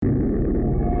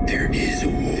There is a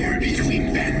war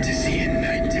between fantasy and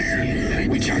nightmare,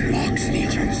 which unlocks the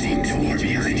unseen door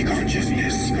behind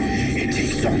consciousness. It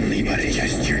takes only but a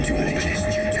gesture to open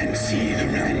it and see the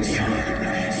realm beyond.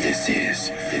 This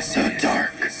is the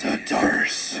dark verse.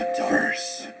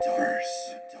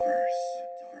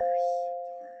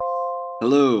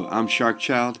 Hello, I'm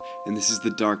Sharkchild, and this is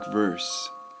The Dark Verse,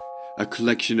 a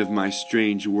collection of my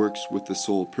strange works with the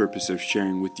sole purpose of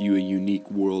sharing with you a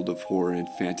unique world of horror and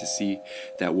fantasy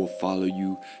that will follow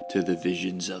you to the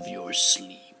visions of your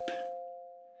sleep.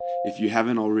 If you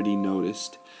haven't already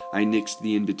noticed, I nixed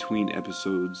the in-between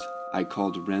episodes I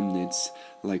called Remnants,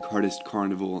 like Hardest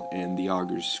Carnival and The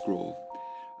Augur's Scroll.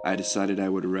 I decided I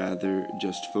would rather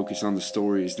just focus on the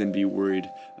stories than be worried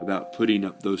about putting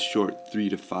up those short 3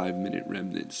 to 5 minute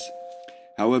remnants.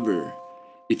 However,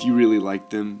 if you really like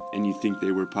them and you think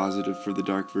they were positive for the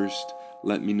Dark Verse,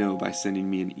 let me know by sending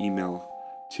me an email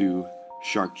to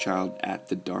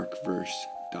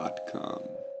sharkchild@thedarkverse.com.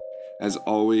 As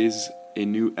always, a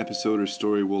new episode or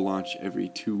story will launch every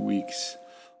 2 weeks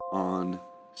on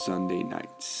Sunday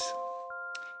nights.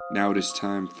 Now it is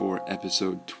time for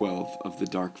episode 12 of The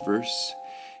Dark Verse,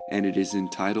 and it is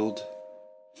entitled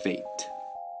Fate.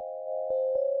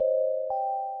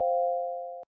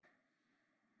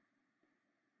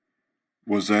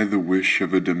 Was I the wish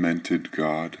of a demented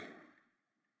god?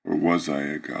 Or was I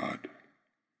a god?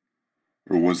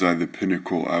 Or was I the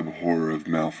pinnacle abhorrer of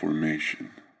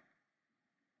malformation?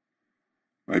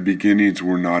 My beginnings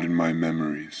were not in my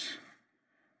memories,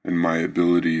 and my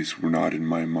abilities were not in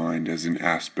my mind as an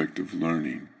aspect of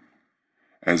learning.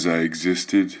 As I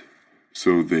existed,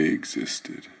 so they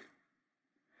existed.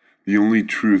 The only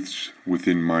truths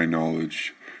within my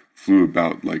knowledge flew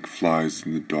about like flies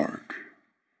in the dark,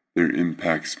 their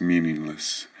impacts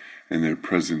meaningless and their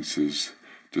presences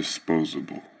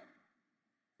disposable.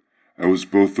 I was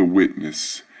both a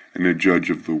witness and a judge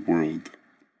of the world,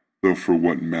 though for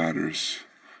what matters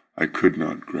I could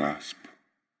not grasp.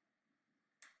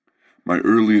 My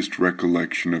earliest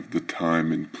recollection of the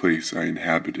time and place I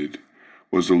inhabited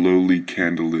was a lowly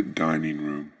candlelit dining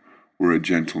room where a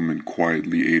gentleman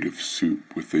quietly ate of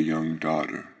soup with a young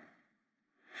daughter.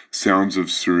 Sounds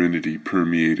of serenity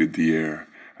permeated the air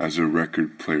as a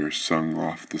record player sung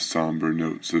off the somber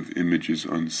notes of images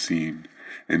unseen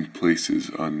and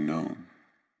places unknown.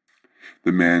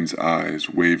 The man's eyes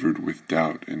wavered with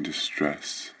doubt and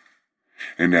distress,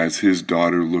 and as his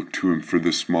daughter looked to him for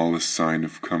the smallest sign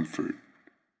of comfort,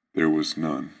 there was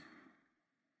none.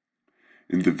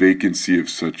 In the vacancy of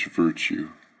such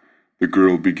virtue, the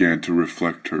girl began to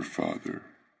reflect her father,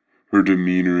 her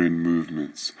demeanor and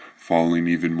movements falling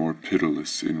even more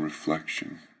pitiless in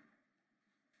reflection.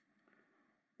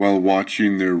 While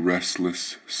watching their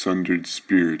restless, sundered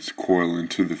spirits coil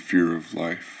into the fear of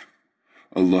life,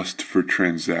 a lust for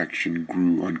transaction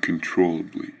grew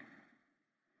uncontrollably.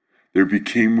 There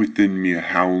became within me a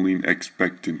howling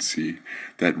expectancy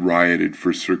that rioted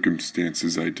for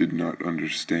circumstances I did not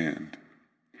understand.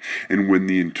 And when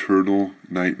the internal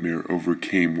nightmare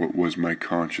overcame what was my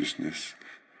consciousness,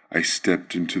 I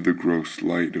stepped into the gross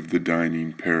light of the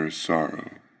dining Paris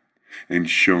sorrow, and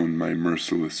shone my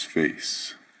merciless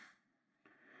face.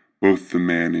 Both the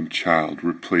man and child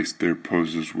replaced their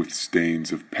poses with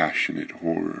stains of passionate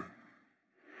horror.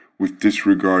 With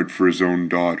disregard for his own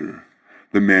daughter,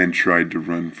 the man tried to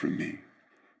run from me,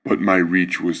 but my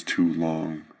reach was too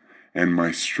long, and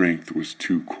my strength was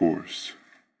too coarse.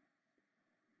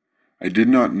 I did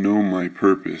not know my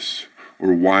purpose,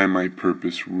 or why my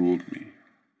purpose ruled me,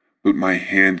 but my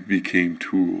hand became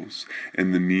tools,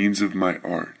 and the means of my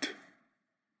art.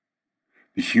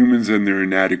 The humans and their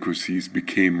inadequacies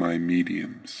became my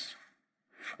mediums.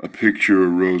 A picture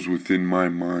arose within my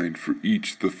mind for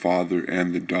each the father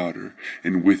and the daughter,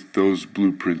 and with those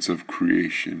blueprints of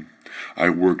creation, I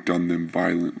worked on them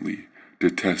violently,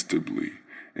 detestably,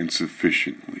 and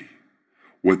sufficiently.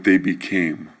 What they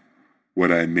became,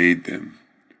 what I made them,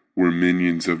 were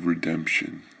minions of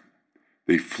redemption.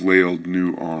 They flailed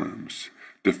new arms,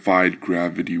 defied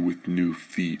gravity with new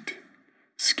feet,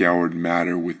 scoured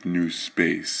matter with new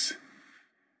space,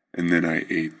 and then I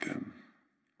ate them.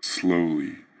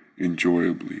 Slowly,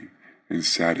 enjoyably, and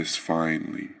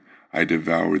satisfyingly, I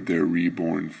devoured their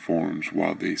reborn forms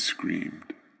while they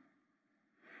screamed.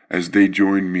 As they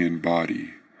joined me in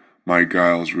body, my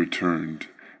guiles returned,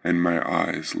 and my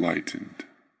eyes lightened.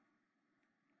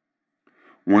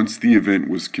 Once the event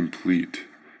was complete,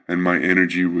 and my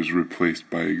energy was replaced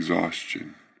by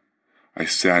exhaustion, I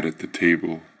sat at the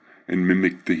table and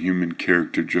mimicked the human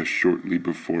character just shortly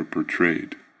before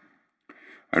portrayed.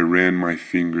 I ran my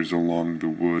fingers along the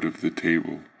wood of the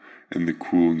table and the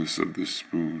coolness of the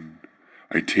spoon.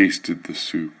 I tasted the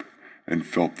soup and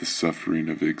felt the suffering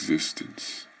of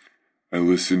existence. I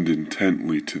listened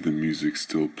intently to the music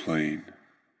still playing,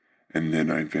 and then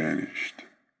I vanished.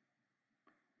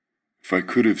 If I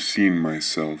could have seen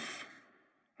myself,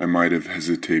 I might have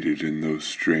hesitated in those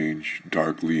strange,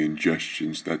 darkly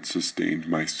ingestions that sustained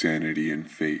my sanity and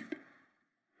fate.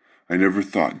 I never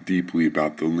thought deeply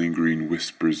about the lingering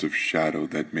whispers of shadow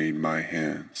that made my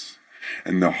hands,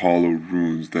 and the hollow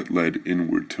runes that led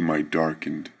inward to my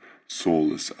darkened,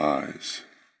 soulless eyes.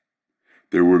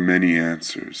 There were many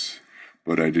answers,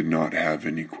 but I did not have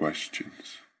any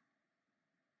questions.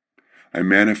 I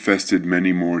manifested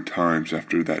many more times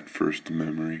after that first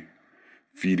memory,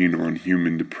 feeding on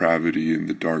human depravity in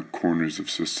the dark corners of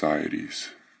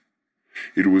societies.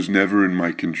 It was never in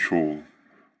my control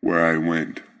where I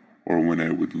went or when I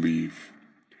would leave.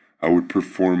 I would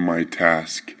perform my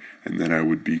task and then I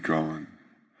would be gone.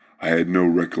 I had no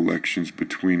recollections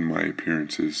between my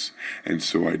appearances, and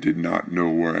so I did not know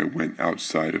where I went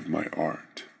outside of my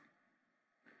art.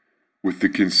 With the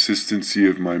consistency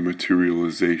of my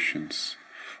materializations,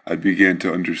 I began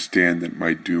to understand that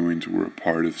my doings were a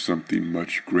part of something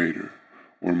much greater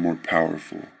or more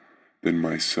powerful than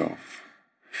myself.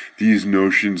 These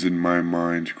notions in my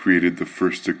mind created the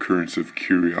first occurrence of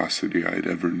curiosity I had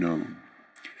ever known.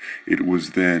 It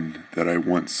was then that I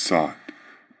once sought,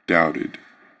 doubted,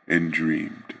 and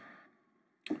dreamed.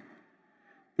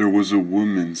 There was a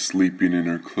woman sleeping in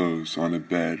her clothes on a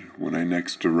bed when I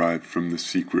next arrived from the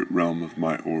secret realm of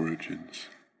my origins.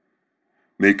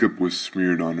 Makeup was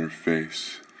smeared on her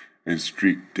face and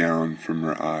streaked down from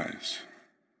her eyes.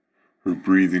 Her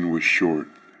breathing was short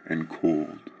and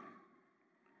cold.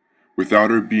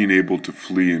 Without her being able to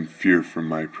flee in fear from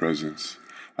my presence,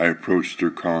 I approached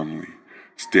her calmly,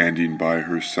 standing by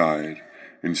her side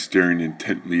and staring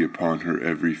intently upon her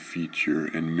every feature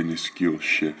and minuscule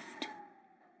shift.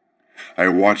 I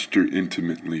watched her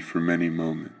intimately for many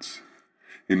moments.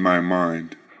 In my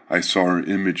mind, I saw her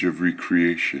image of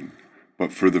recreation,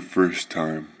 but for the first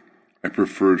time, I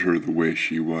preferred her the way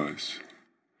she was.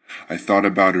 I thought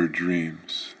about her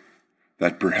dreams,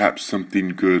 that perhaps something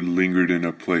good lingered in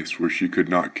a place where she could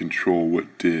not control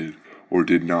what did or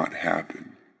did not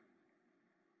happen.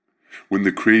 When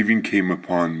the craving came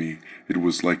upon me, it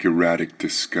was like erratic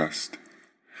disgust.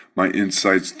 My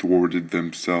insides thwarted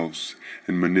themselves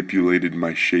and manipulated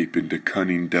my shape into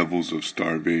cunning devils of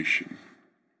starvation.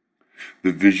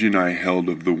 The vision I held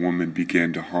of the woman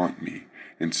began to haunt me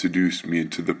and seduce me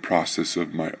into the process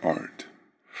of my art.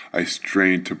 I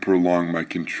strained to prolong my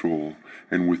control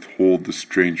and withhold the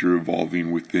stranger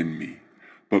evolving within me,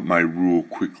 but my rule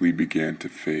quickly began to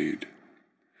fade.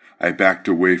 I backed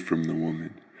away from the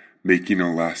woman, making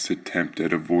a last attempt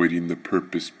at avoiding the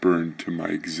purpose burned to my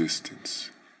existence,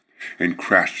 and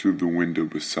crashed through the window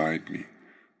beside me,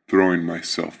 throwing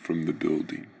myself from the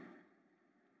building.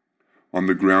 On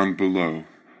the ground below,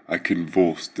 I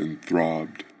convulsed and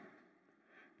throbbed.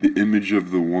 The image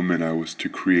of the woman I was to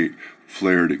create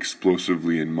flared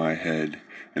explosively in my head,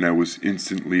 and I was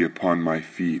instantly upon my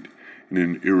feet in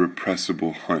an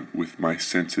irrepressible hunt with my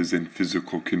senses and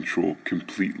physical control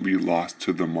completely lost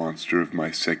to the monster of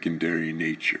my secondary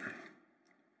nature.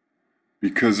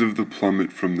 Because of the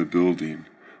plummet from the building,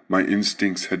 my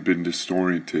instincts had been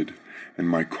disoriented and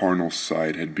my carnal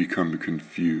side had become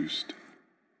confused.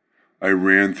 I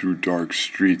ran through dark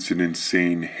streets in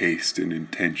insane haste and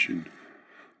intention,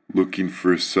 looking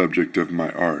for a subject of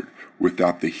my art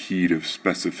without the heed of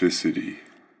specificity.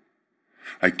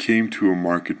 I came to a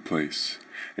marketplace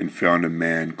and found a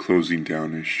man closing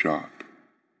down his shop.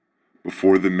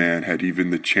 Before the man had even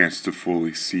the chance to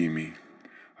fully see me,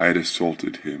 I had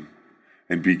assaulted him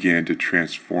and began to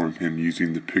transform him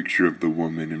using the picture of the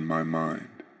woman in my mind.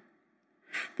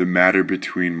 The matter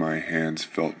between my hands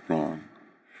felt wrong.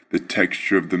 The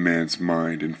texture of the man's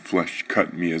mind and flesh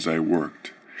cut me as I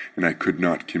worked, and I could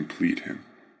not complete him.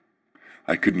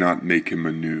 I could not make him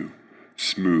anew,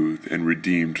 smooth and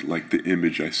redeemed like the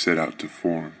image I set out to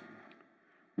form.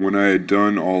 When I had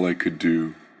done all I could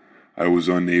do, I was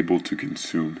unable to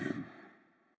consume him.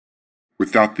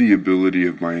 Without the ability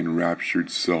of my enraptured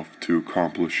self to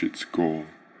accomplish its goal,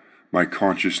 my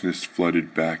consciousness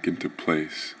flooded back into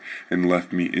place and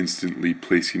left me instantly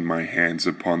placing my hands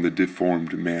upon the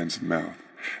deformed man's mouth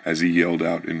as he yelled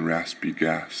out in raspy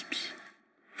gasps.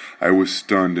 I was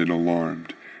stunned and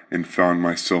alarmed and found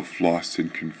myself lost in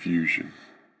confusion.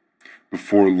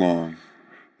 Before long,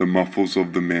 the muffles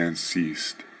of the man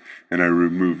ceased, and I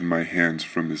removed my hands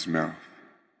from his mouth.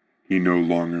 He no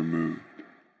longer moved.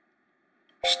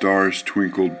 Stars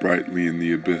twinkled brightly in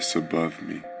the abyss above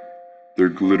me. Their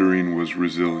glittering was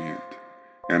resilient,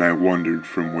 and I wondered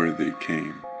from where they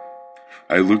came.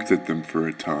 I looked at them for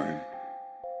a time,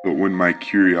 but when my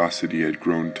curiosity had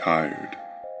grown tired,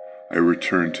 I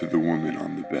returned to the woman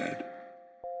on the bed.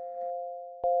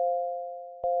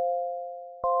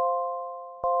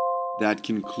 That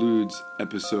concludes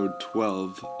episode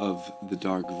 12 of The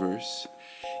Dark Verse.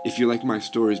 If you like my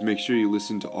stories, make sure you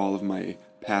listen to all of my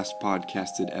past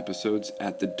podcasted episodes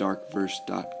at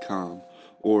thedarkverse.com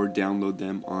or download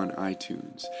them on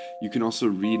iTunes. You can also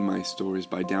read my stories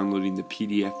by downloading the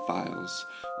PDF files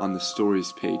on the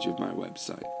stories page of my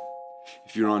website.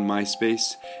 If you're on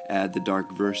MySpace, add The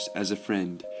Dark Verse as a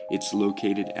friend. It's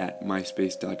located at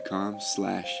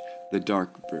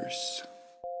myspace.com/thedarkverse.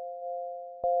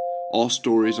 All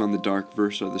stories on The Dark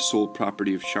Verse are the sole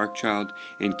property of Sharkchild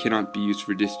and cannot be used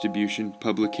for distribution,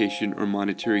 publication, or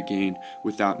monetary gain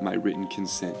without my written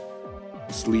consent.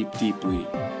 Sleep deeply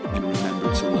and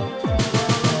remember to love.